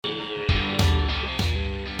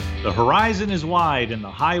The horizon is wide and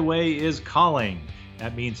the highway is calling.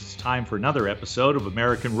 That means it's time for another episode of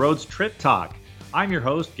American Roads Trip Talk. I'm your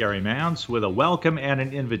host, Gary Mounts, with a welcome and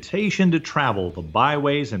an invitation to travel the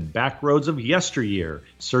byways and back roads of yesteryear,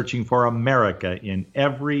 searching for America in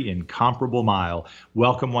every incomparable mile.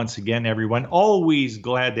 Welcome once again, everyone. Always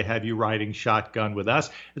glad to have you riding shotgun with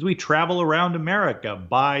us as we travel around America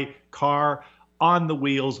by car, on the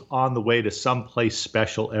wheels, on the way to someplace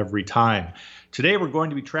special every time. Today we're going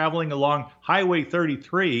to be traveling along Highway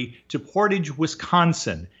 33 to Portage,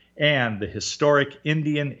 Wisconsin, and the historic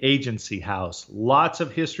Indian Agency House. Lots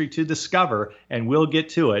of history to discover, and we'll get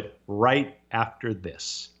to it right after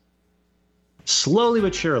this. Slowly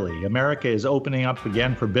but surely, America is opening up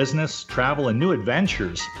again for business, travel, and new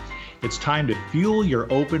adventures. It's time to fuel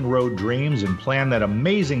your open road dreams and plan that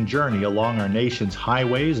amazing journey along our nation's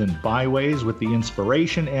highways and byways with the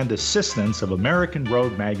inspiration and assistance of American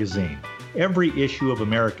Road magazine. Every issue of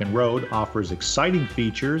American Road offers exciting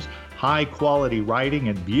features, high-quality writing,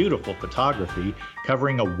 and beautiful photography,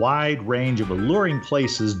 covering a wide range of alluring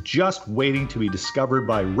places just waiting to be discovered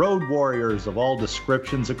by road warriors of all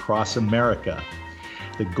descriptions across America.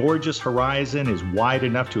 The gorgeous horizon is wide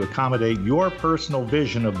enough to accommodate your personal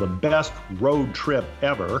vision of the best road trip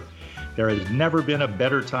ever. There has never been a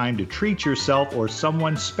better time to treat yourself or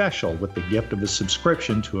someone special with the gift of a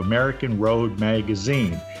subscription to American Road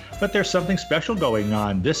magazine. But there's something special going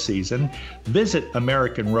on this season. Visit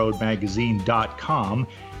AmericanRoadMagazine.com,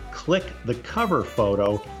 click the cover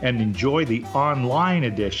photo, and enjoy the online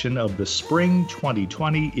edition of the Spring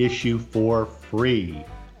 2020 issue for free.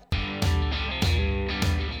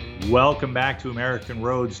 Welcome back to American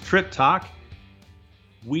Roads Trip Talk.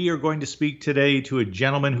 We are going to speak today to a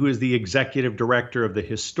gentleman who is the executive director of the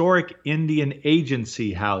historic Indian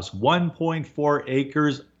Agency House, 1.4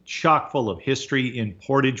 acres, chock full of history in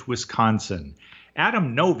Portage, Wisconsin.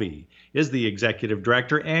 Adam Novy is the executive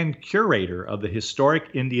director and curator of the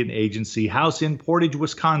historic Indian Agency House in Portage,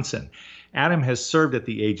 Wisconsin. Adam has served at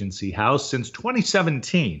the Agency House since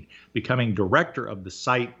 2017, becoming director of the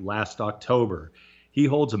site last October. He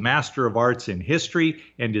holds a Master of Arts in History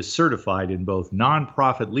and is certified in both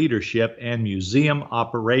nonprofit leadership and museum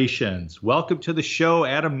operations. Welcome to the show,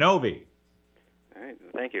 Adam Novy. All right,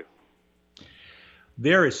 thank you.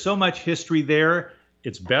 There is so much history there.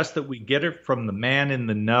 It's best that we get it from the man in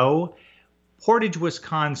the know. Portage,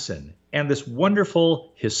 Wisconsin, and this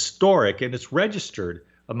wonderful historic, and it's registered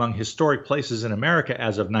among historic places in America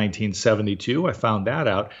as of 1972. I found that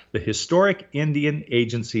out. The historic Indian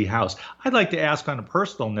Agency House. I'd like to ask on a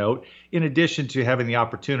personal note, in addition to having the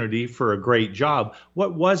opportunity for a great job,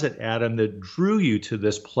 what was it, Adam, that drew you to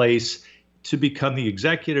this place to become the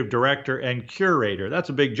executive director and curator? That's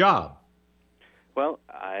a big job. Well,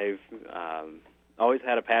 I've always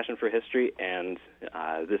had a passion for history, and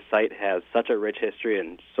this site has such a rich history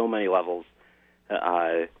in so many levels.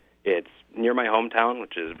 It's near my hometown,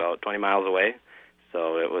 which is about 20 miles away,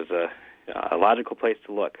 so it was a logical place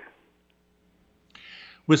to look.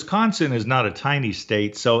 Wisconsin is not a tiny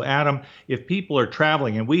state, so Adam, if people are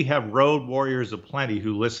traveling, and we have road warriors aplenty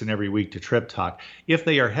who listen every week to Trip Talk, if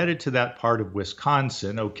they are headed to that part of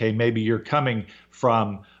Wisconsin, okay, maybe you're coming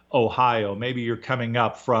from Ohio, maybe you're coming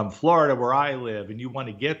up from Florida where I live, and you want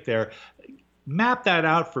to get there, map that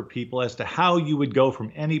out for people as to how you would go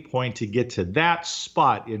from any point to get to that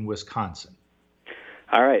spot in Wisconsin.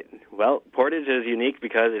 All right. Well, Portage is unique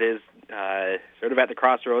because it is sort of at the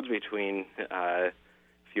crossroads between a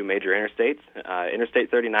few major interstates.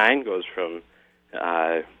 Interstate 39 goes from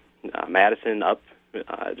Madison up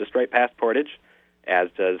just right past Portage, as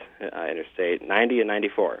does Interstate 90 and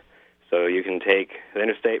 94. So you can take the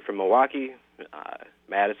interstate from Milwaukee,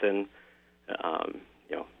 Madison,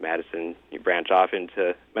 Madison, you branch off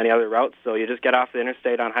into many other routes, so you just get off the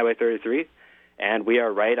interstate on Highway 33, and we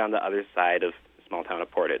are right on the other side of the small town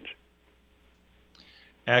of Portage.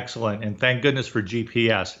 Excellent, and thank goodness for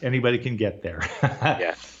GPS. Anybody can get there.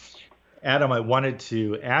 Yeah. Adam, I wanted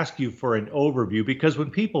to ask you for an overview, because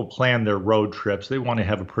when people plan their road trips, they want to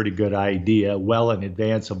have a pretty good idea well in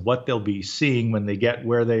advance of what they'll be seeing when they get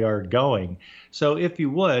where they are going. So if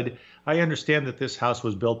you would, I understand that this house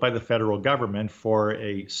was built by the federal government for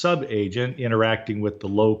a sub-agent interacting with the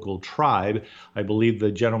local tribe. I believe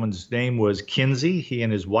the gentleman's name was Kinzie. He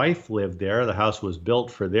and his wife lived there. The house was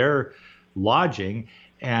built for their lodging.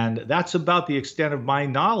 And that's about the extent of my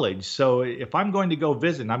knowledge. So if I'm going to go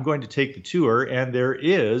visit, I'm going to take the tour, and there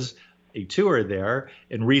is a tour there,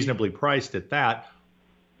 and reasonably priced at that,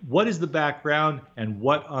 what is the background, and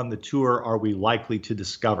what on the tour are we likely to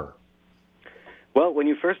discover? Well, when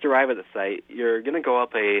you first arrive at the site, you're going to go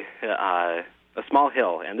up a small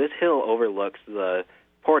hill, and this hill overlooks the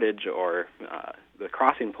Portage, or the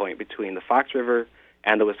crossing point between the Fox River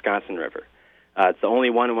and the Wisconsin River. It's the only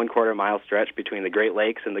 1¼ mile stretch between the Great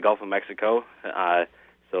Lakes and the Gulf of Mexico.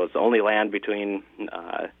 So it's the only land between,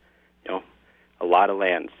 a lot of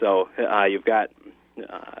land. So you've got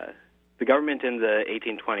the government in the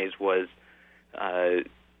 1820s was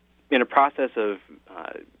in a process of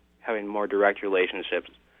having more direct relationships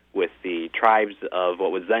with the tribes of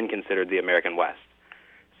what was then considered the American West.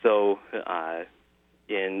 So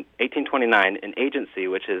in 1829, an agency,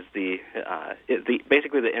 which is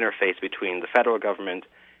basically the interface between the federal government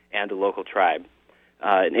and the local tribe,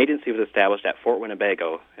 an agency was established at Fort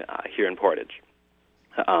Winnebago here in Portage.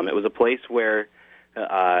 It was a place where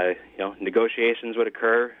negotiations would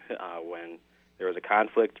occur when there was a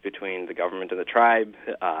conflict between the government and the tribe.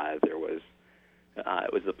 It was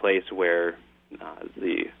a place where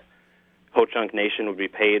the Ho-Chunk Nation would be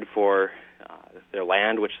paid for their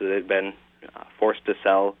land, which they had been forced to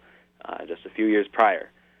sell just a few years prior.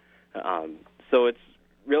 So it's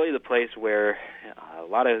really the place where a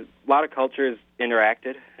lot of cultures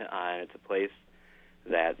interacted, and it's a place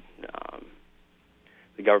that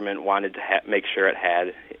the government wanted to make sure it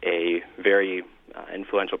had a very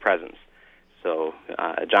influential presence. So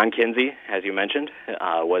John Kinzie, as you mentioned,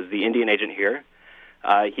 was the Indian agent here.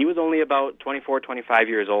 He was only about 24, 25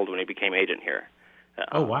 years old when he became agent here.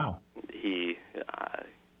 Oh, wow. He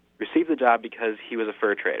received the job because he was a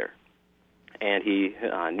fur trader, and he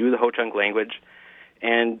knew the Ho-Chunk language.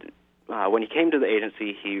 And when he came to the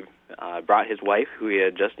agency, he brought his wife, who he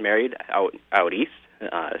had just married, out east.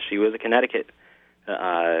 She was a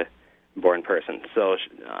Connecticut-born person. So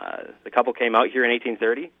the couple came out here in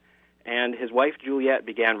 1830, and his wife, Juliet,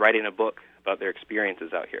 began writing a book about their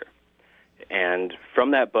experiences out here. And from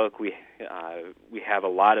that book, we have a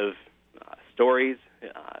lot of stories.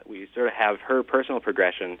 We sort of have her personal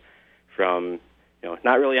progression from,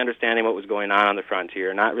 not really understanding what was going on the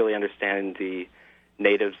frontier, not really understanding the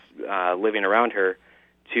natives living around her,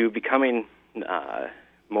 to becoming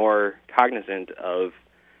more cognizant of,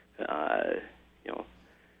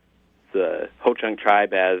 the Ho-Chunk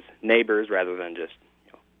tribe as neighbors rather than just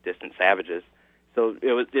distant savages. So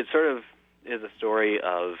it sort of is a story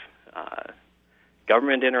of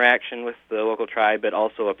government interaction with the local tribe, but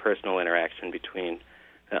also a personal interaction between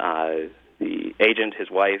the agent,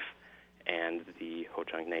 his wife, and the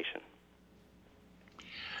Ho-Chunk Nation.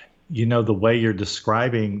 The way you're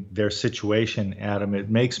describing their situation, Adam, it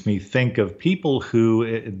makes me think of people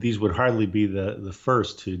who, these would hardly be the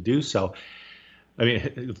first to do so. I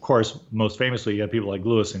mean, of course, most famously, you have people like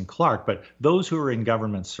Lewis and Clark, but those who are in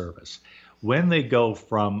government service, when they go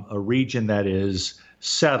from a region that is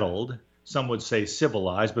settled, some would say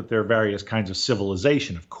civilized, but there are various kinds of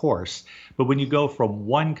civilization, of course. But when you go from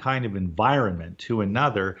one kind of environment to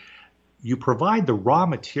another, you provide the raw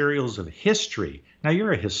materials of history. Now,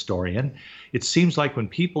 you're a historian. It seems like when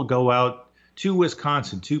people go out to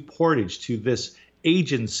Wisconsin, to Portage, to this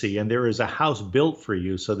agency, and there is a house built for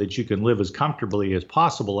you so that you can live as comfortably as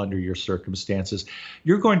possible under your circumstances,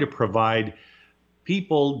 you're going to provide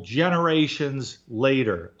people generations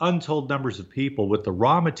later, untold numbers of people, with the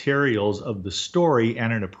raw materials of the story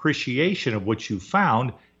and an appreciation of what you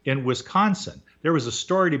found in Wisconsin. There was a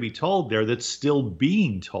story to be told there that's still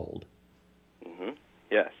being told. Mm-hmm.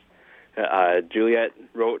 Yes. Juliet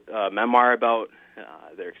wrote a memoir about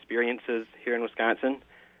their experiences here in Wisconsin.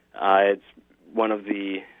 It's one of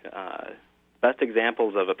the best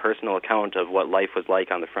examples of a personal account of what life was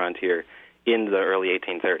like on the frontier in the early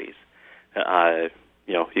 1830s.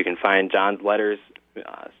 You can find John's letters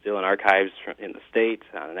still in archives in the state,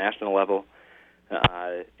 on a national level.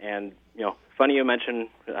 And funny you mentioned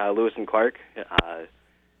Lewis and Clark.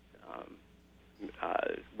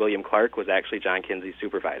 William Clark was actually John Kinzie's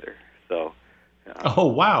supervisor. So, oh,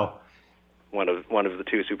 wow. One of the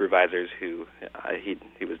two supervisors who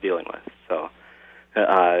he was dealing with. So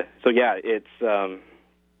yeah, it's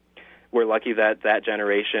we're lucky that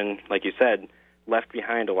generation, like you said, left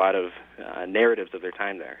behind a lot of narratives of their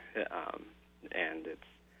time there, and it's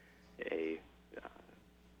a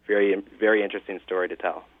very, very interesting story to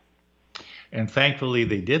tell. And thankfully,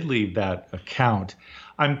 they did leave that account.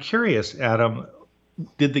 I'm curious, Adam,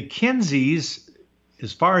 did the Kinzies,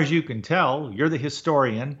 as far as you can tell, you're the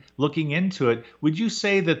historian looking into it, would you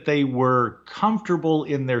say that they were comfortable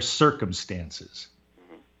in their circumstances?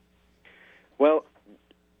 Mm-hmm. Well,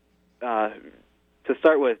 to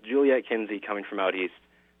start with, Juliet Kinzie, coming from out east,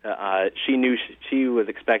 she knew she was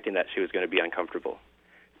expecting that she was going to be uncomfortable.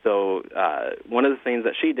 So one of the things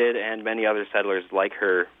that she did, and many other settlers like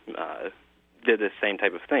her did this same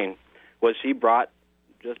type of thing, was she brought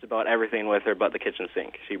just about everything with her but the kitchen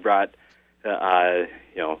sink. She brought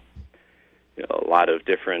you know, a lot of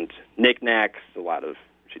different knickknacks.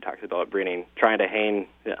 She talks about trying to hang,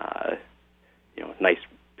 nice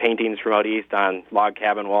paintings from out east on log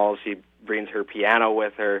cabin walls. She brings her piano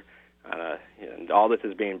with her, and all this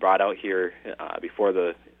is being brought out here before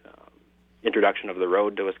the introduction of the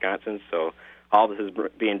road to Wisconsin. So all this is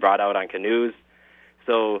being brought out on canoes.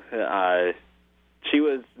 So she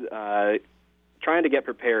was trying to get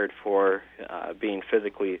prepared for being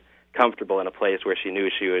physically comfortable in a place where she knew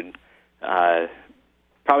she would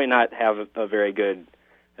probably not have a very good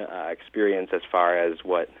experience as far as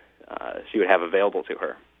what she would have available to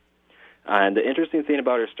her. And the interesting thing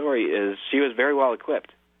about her story is she was very well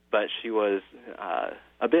equipped, but she was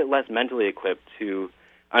a bit less mentally equipped to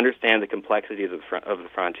understand the complexities of the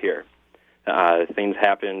frontier. Things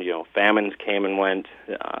happened, famines came and went.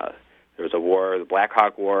 There was a war, the Black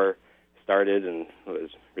Hawk War started and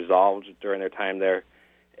was resolved during their time there.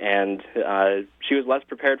 And she was less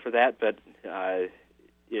prepared for that, but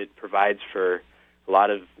it provides for a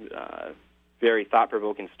lot of very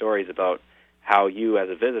thought-provoking stories about how you, as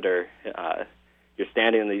a visitor, you're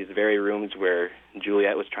standing in these very rooms where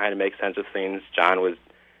Juliet was trying to make sense of things, John was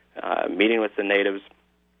meeting with the natives.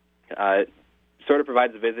 Sort of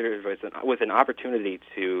provides the visitors with an opportunity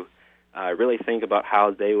to really think about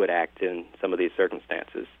how they would act in some of these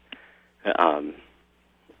circumstances.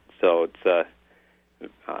 So it's,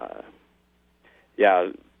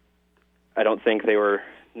 I don't think they were,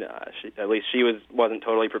 at least she wasn't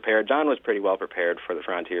totally prepared. John was pretty well prepared for the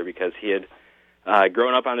frontier because he had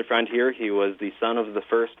grown up on the frontier. He was the son of the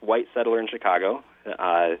first white settler in Chicago.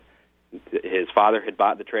 His father had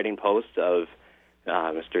bought the trading post of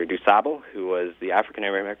Mr. DuSable, who was the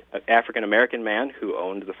African-American man who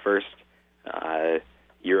owned the first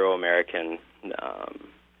Euro-American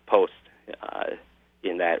post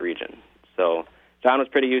in that region. So John was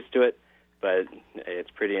pretty used to it, but it's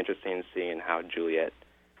pretty interesting seeing how Juliet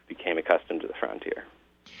became accustomed to the frontier.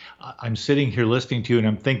 I'm sitting here listening to you and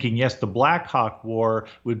I'm thinking, yes, the Black Hawk War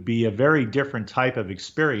would be a very different type of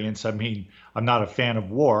experience. I mean, I'm not a fan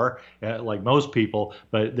of war like most people,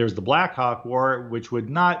 but there's the Black Hawk War, which would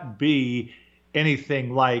not be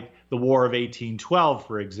anything like the War of 1812,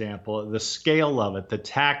 for example. The scale of it, the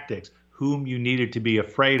tactics, whom you needed to be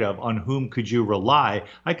afraid of, on whom could you rely.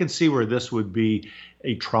 I can see where this would be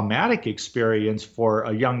a traumatic experience for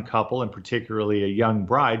a young couple, and particularly a young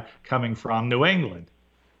bride coming from New England.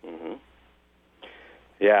 Mm-hmm.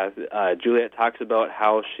 Yeah, Juliet talks about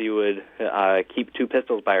how she would keep 2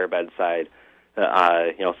 pistols by her bedside.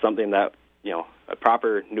 Something that a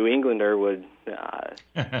proper New Englander would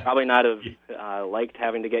probably not have liked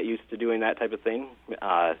having to get used to doing that type of thing.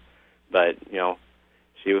 But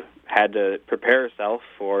she had to prepare herself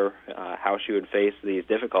for how she would face these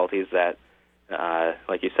difficulties that,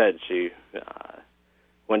 like you said, she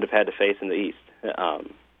wouldn't have had to face in the East.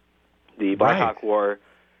 The Black Hawk War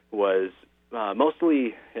was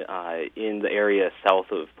mostly in the area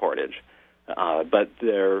south of Portage, but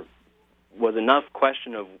there was enough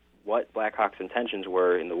question of what Black Hawk's intentions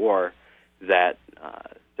were in the war that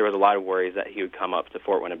there was a lot of worries that he would come up to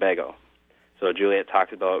Fort Winnebago. So Juliet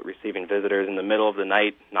talks about receiving visitors in the middle of the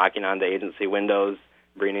night, knocking on the agency windows,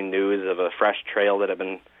 bringing news of a fresh trail that had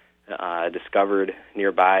been discovered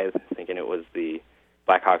nearby, thinking it was the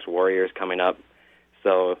Black Hawk's warriors coming up.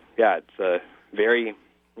 So, yeah, it's a very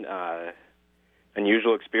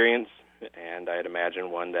unusual experience, and I'd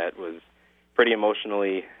imagine one that was pretty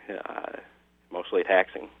emotionally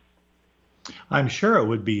taxing. I'm sure it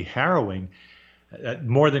would be harrowing,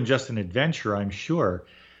 more than just an adventure, I'm sure.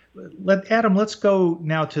 Adam, let's go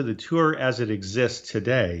now to the tour as it exists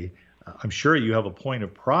today. I'm sure you have a point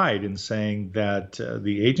of pride in saying that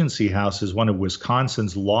the Agency House is one of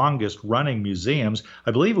Wisconsin's longest running museums.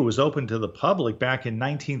 I believe it was open to the public back in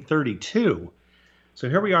 1932. So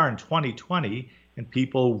here we are in 2020, and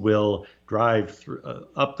people will drive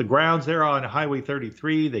up the grounds there on Highway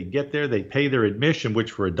 33. They get there, they pay their admission,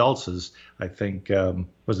 which for adults is, I think,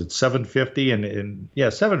 was it $7.50? And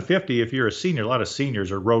 $7.50 if you're a senior. A lot of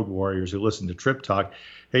seniors are road warriors who listen to Trip Talk.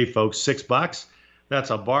 Hey, folks, $6, that's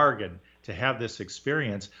a bargain to have this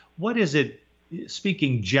experience. What is it,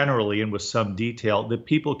 speaking generally and with some detail, that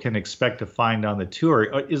people can expect to find on the tour?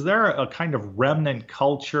 Is there a kind of remnant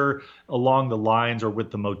culture along the lines or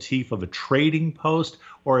with the motif of a trading post,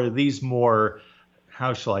 or are these more,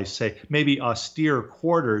 how shall I say, maybe austere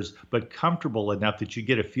quarters, but comfortable enough that you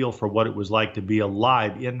get a feel for what it was like to be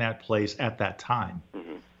alive in that place at that time?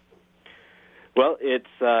 Mm-hmm. Well, it's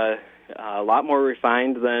a lot more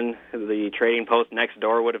refined than the trading post next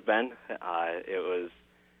door would have been. It was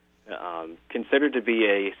considered to be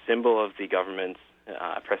a symbol of the government's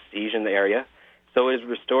prestige in the area. So it was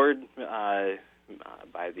restored by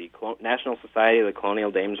the National Society of the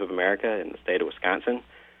Colonial Dames of America in the state of Wisconsin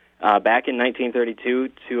back in 1932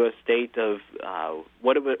 to a state of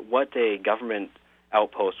what a government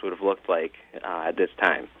outpost would have looked like at this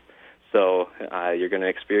time. So you're going to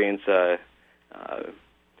experience a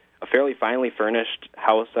fairly finely furnished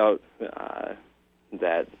house out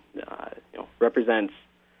that represents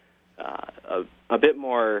a bit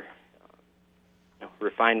more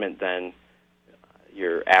refinement than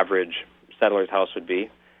your average settler's house would be.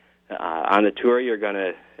 On the tour, you're going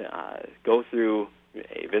to go through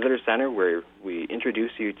a visitor center where we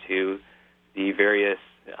introduce you to the various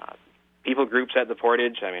people groups at the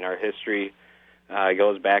Portage. I mean, our history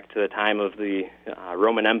goes back to the time of the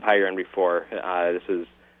Roman Empire and before. This is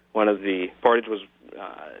Portage was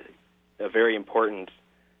a very important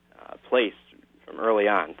place from early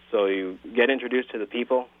on. So you get introduced to the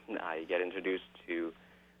people, you get introduced to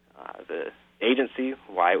the agency,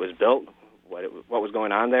 why it was built, what was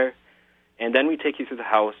going on there, and then we take you through the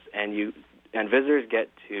house, and visitors get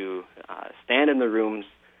to stand in the rooms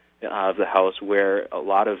of the house where a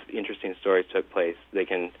lot of interesting stories took place. They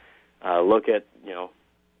can look at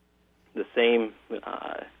the same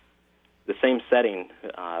setting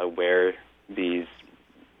where these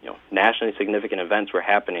nationally significant events were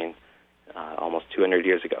happening almost 200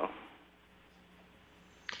 years ago.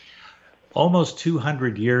 Almost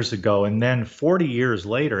 200 years ago, and then 40 years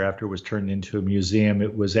later, after it was turned into a museum,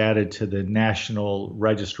 it was added to the National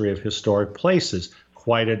Registry of Historic Places.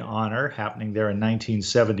 Quite an honor, happening there in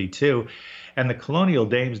 1972. And the Colonial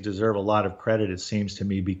Dames deserve a lot of credit, it seems to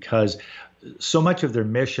me, because so much of their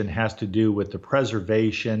mission has to do with the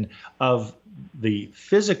preservation of the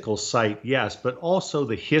physical site, yes, but also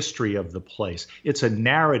the history of the place. It's a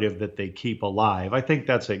narrative that they keep alive. I think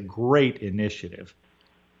that's a great initiative.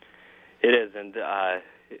 It is, and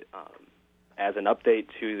as an update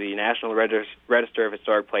to the National Register of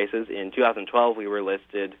Historic Places, in 2012 we were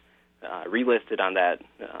relisted on that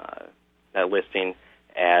listing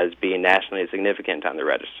as being nationally significant on the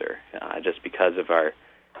register, just because of our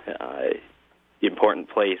important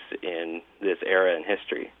place in this era in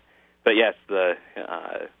history. But yes, the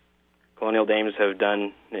Colonial Dames have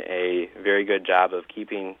done a very good job of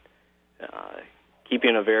keeping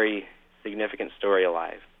a very significant story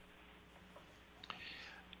alive.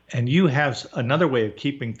 And you have another way of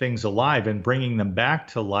keeping things alive and bringing them back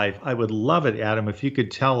to life. I would love it, Adam, if you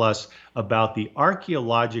could tell us about the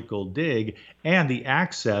archaeological dig and the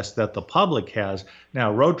access that the public has.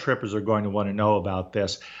 Now, road trippers are going to want to know about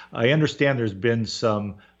this. I understand there's been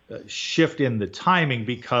some shift in the timing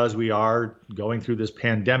because we are going through this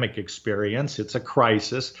pandemic experience. It's a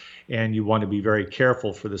crisis, and you want to be very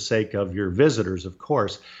careful for the sake of your visitors, of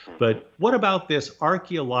course. But what about this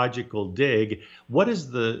archaeological dig? What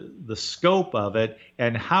is the scope of it,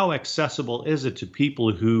 and how accessible is it to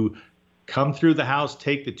people who come through the house,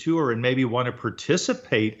 take the tour, and maybe want to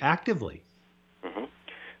participate actively? Mm-hmm.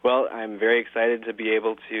 Well, I'm very excited to be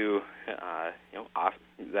able to,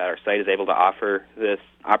 that our site is able to offer this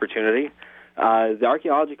opportunity. The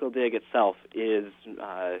archaeological dig itself is,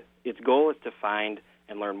 its goal is to find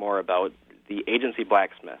and learn more about the agency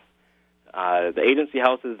blacksmith. The agency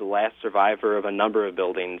house is the last survivor of a number of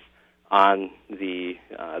buildings on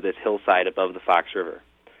this hillside above the Fox River.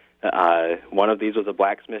 One of these was a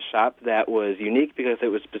blacksmith shop that was unique because it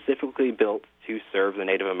was specifically built to serve the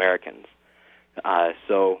Native Americans.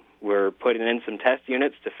 So we're putting in some test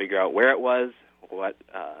units to figure out where it was, what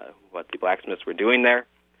the blacksmiths were doing there,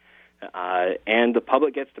 and the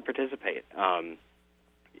public gets to participate.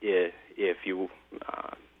 If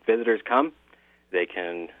visitors come, they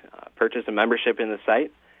can purchase a membership in the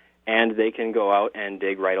site, and they can go out and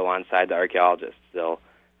dig right alongside the archaeologists. They'll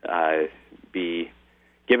be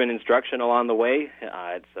given instruction along the way.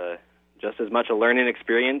 It's just as much a learning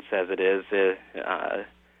experience as it is a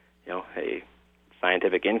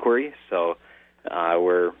scientific inquiry. So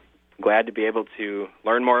we're glad to be able to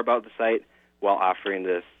learn more about the site while offering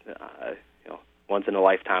this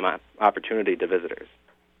once-in-a-lifetime opportunity to visitors.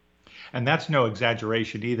 And that's no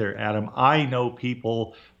exaggeration either, Adam. I know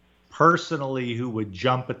people personally who would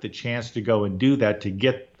jump at the chance to go and do that, to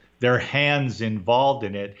get their hands involved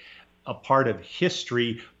in it, a part of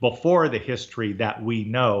history before the history that we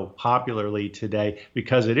know popularly today,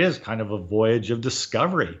 because it is kind of a voyage of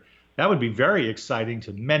discovery. That would be very exciting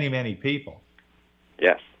to many, many people.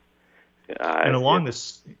 Yes. And along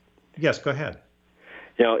this, yes, go ahead.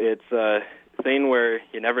 It's a thing where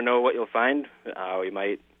you never know what you'll find. We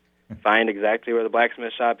might find exactly where the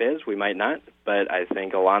blacksmith shop is. We might not. But I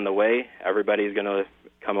think along the way, everybody's going to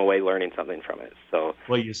come away learning something from it. So,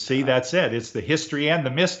 well, you see, that's it. It's the history and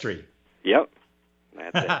the mystery. Yep,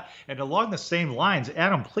 that's it. And along the same lines,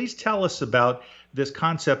 Adam, please tell us about this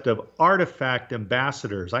concept of artifact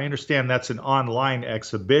ambassadors. I understand that's an online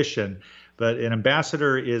exhibition, but an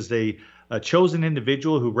ambassador is a chosen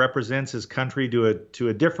individual who represents his country to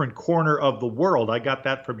a different corner of the world. I got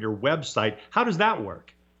that from your website. How does that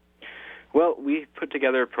work? Well, we put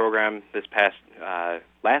together a program this past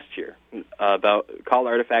last year called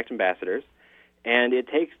Artifact Ambassadors, and it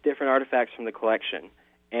takes different artifacts from the collection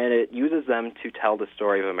and it uses them to tell the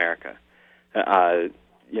story of America.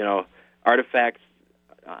 Artifacts.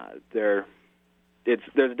 There's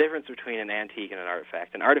a difference between an antique and an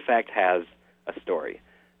artifact. An artifact has a story.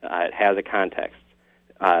 It has a context.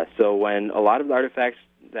 So when a lot of the artifacts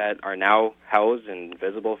that are now housed and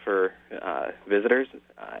visible for visitors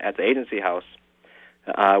at the agency house,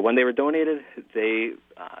 when they were donated,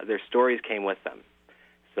 their stories came with them.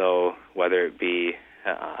 So whether it be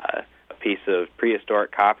a piece of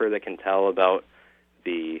prehistoric copper that can tell about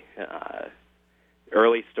the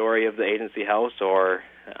early story of the agency house, or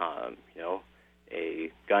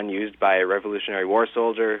a gun used by a Revolutionary War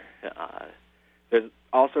soldier, there's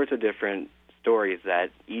all sorts of different stories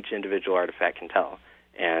that each individual artifact can tell.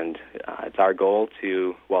 And it's our goal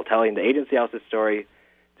to, while telling the agency house's story,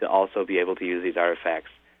 to also be able to use these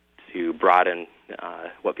artifacts to broaden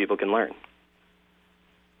what people can learn.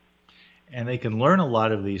 And they can learn a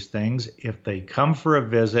lot of these things if they come for a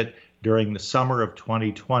visit during the summer of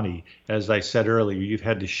 2020. As I said earlier, you've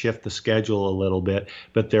had to shift the schedule a little bit,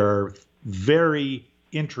 but there are very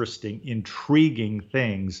interesting, intriguing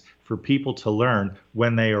things for people to learn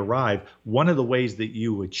when they arrive. One of the ways that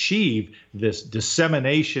you achieve this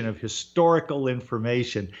dissemination of historical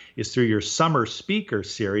information is through your summer speaker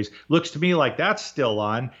series. Looks to me like that's still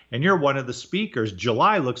on, and you're one of the speakers.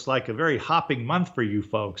 July looks like a very hopping month for you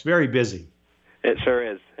folks. Very busy. It sure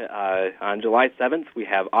is. On July 7th, we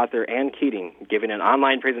have author Ann Keating giving an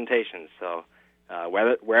online presentation. So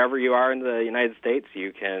wherever you are in the United States,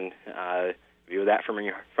 you can view that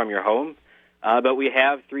from your home. But we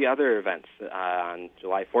have 3 other events on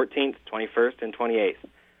July 14th, 21st, and 28th.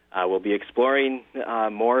 We'll be exploring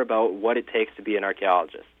more about what it takes to be an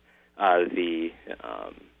archaeologist. The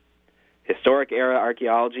historic era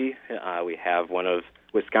archaeology, we have one of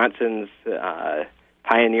Wisconsin's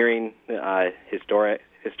pioneering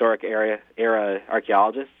historic era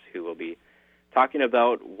archaeologists who will be talking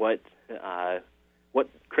about what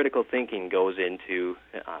critical thinking goes into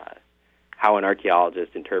how an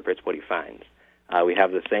archaeologist interprets what he finds. We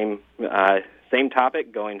have the same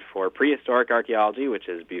topic going for prehistoric archaeology, which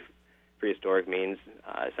is prehistoric means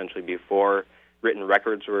essentially before written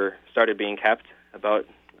records were started being kept about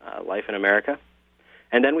life in America.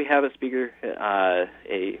 And then we have a speaker,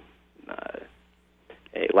 a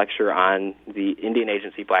lecture on the Indian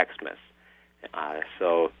Agency blacksmiths.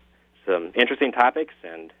 So some interesting topics,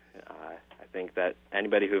 and I think that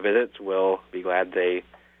anybody who visits will be glad they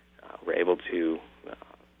were able to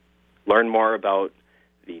learn more about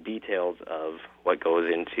the details of what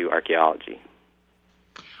goes into archaeology.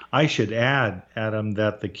 I should add, Adam,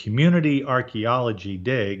 that the community archaeology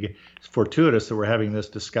dig, it's fortuitous that we're having this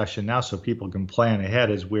discussion now so people can plan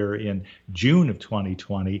ahead as we're in June of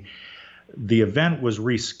 2020. The event was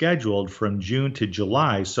rescheduled from June to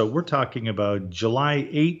July, so we're talking about July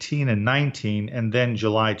 18 and 19, and then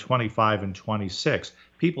July 25 and 26.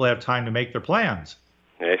 People have time to make their plans.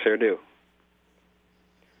 They sure do.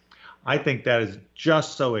 I think that is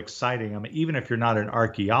just so exciting. I mean, even if you're not an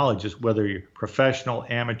archaeologist, whether you're professional,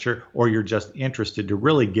 amateur, or you're just interested, to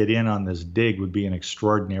really get in on this dig would be an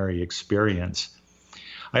extraordinary experience.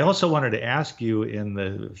 I also wanted to ask you in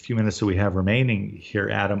the few minutes that we have remaining here,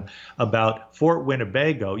 Adam, about Fort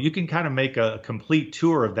Winnebago. You can kind of make a complete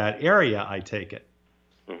tour of that area, I take it.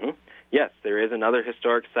 Mm-hmm. Yes, there is another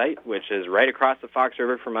historic site, which is right across the Fox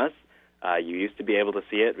River from us. You used to be able to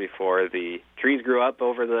see it before the trees grew up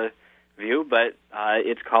over the view, but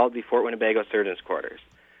it's called the Fort Winnebago Surgeon's Quarters.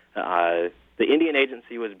 The Indian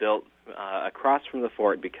Agency was built across from the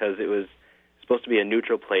fort because it was supposed to be a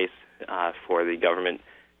neutral place for the government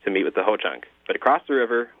to meet with the Ho-Chunk. But across the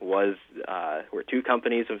river were 2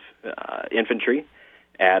 companies of infantry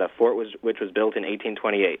at a fort which was built in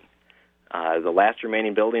 1828. The last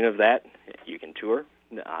remaining building of that you can tour.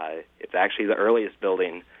 It's actually the earliest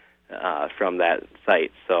building from that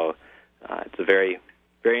site. So it's a very,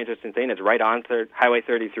 very interesting thing. It's right on Highway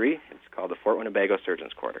 33. It's called the Fort Winnebago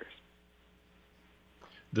Surgeon's Quarters.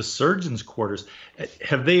 The Surgeon's Quarters.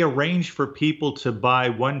 Have they arranged for people to buy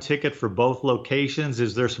one ticket for both locations?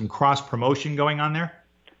 Is there some cross-promotion going on there?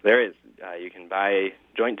 There is. You can buy a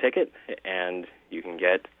joint ticket, and you can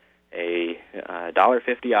get a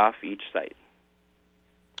 $1.50 off each site.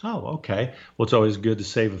 Oh, okay. Well, it's always good to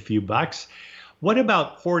save a few bucks. What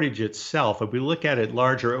about Portage itself? If we look at it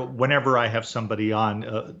larger, whenever I have somebody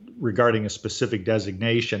on regarding a specific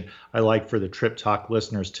designation, I like for the Trip Talk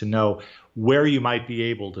listeners to know where you might be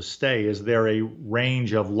able to stay. Is there a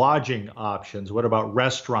range of lodging options? What about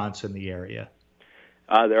restaurants in the area?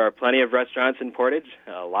 There are plenty of restaurants in Portage,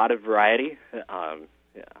 a lot of variety.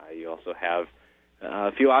 You also have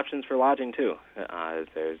a few options for lodging, too.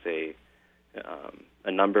 There's a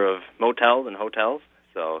number of motels and hotels,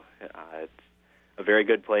 so it's a very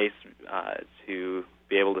good place to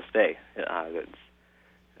be able to stay. There's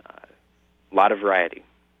a lot of variety.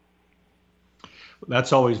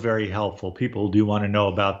 That's always very helpful. People do want to know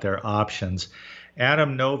about their options.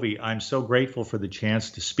 Adam Novi, I'm so grateful for the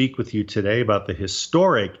chance to speak with you today about the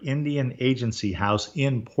historic Indian Agency House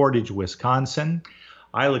in Portage, Wisconsin.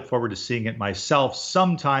 I look forward to seeing it myself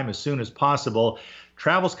sometime as soon as possible.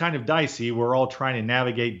 Travel's kind of dicey. We're all trying to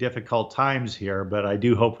navigate difficult times here, but I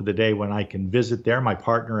do hope for the day when I can visit there, my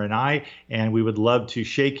partner and I, and we would love to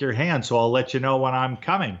shake your hand, so I'll let you know when I'm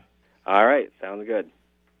coming. All right, sounds good.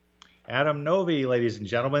 Adam Novi, ladies and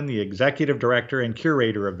gentlemen, the executive director and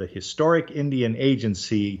curator of the Historic Indian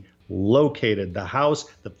Agency, located the house,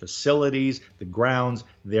 the facilities, the grounds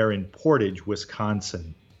there in Portage,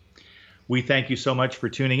 Wisconsin. We thank you so much for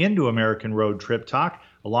tuning in to American Road Trip Talk.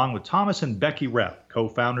 Along with Thomas and Becky Repp,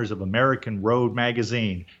 co-founders of American Road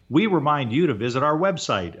Magazine, we remind you to visit our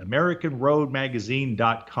website,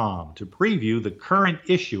 AmericanRoadMagazine.com, to preview the current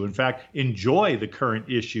issue. In fact, enjoy the current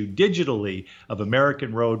issue digitally of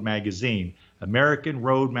American Road Magazine.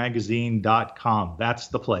 AmericanRoadMagazine.com. That's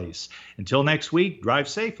the place. Until next week, drive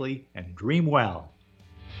safely and dream well.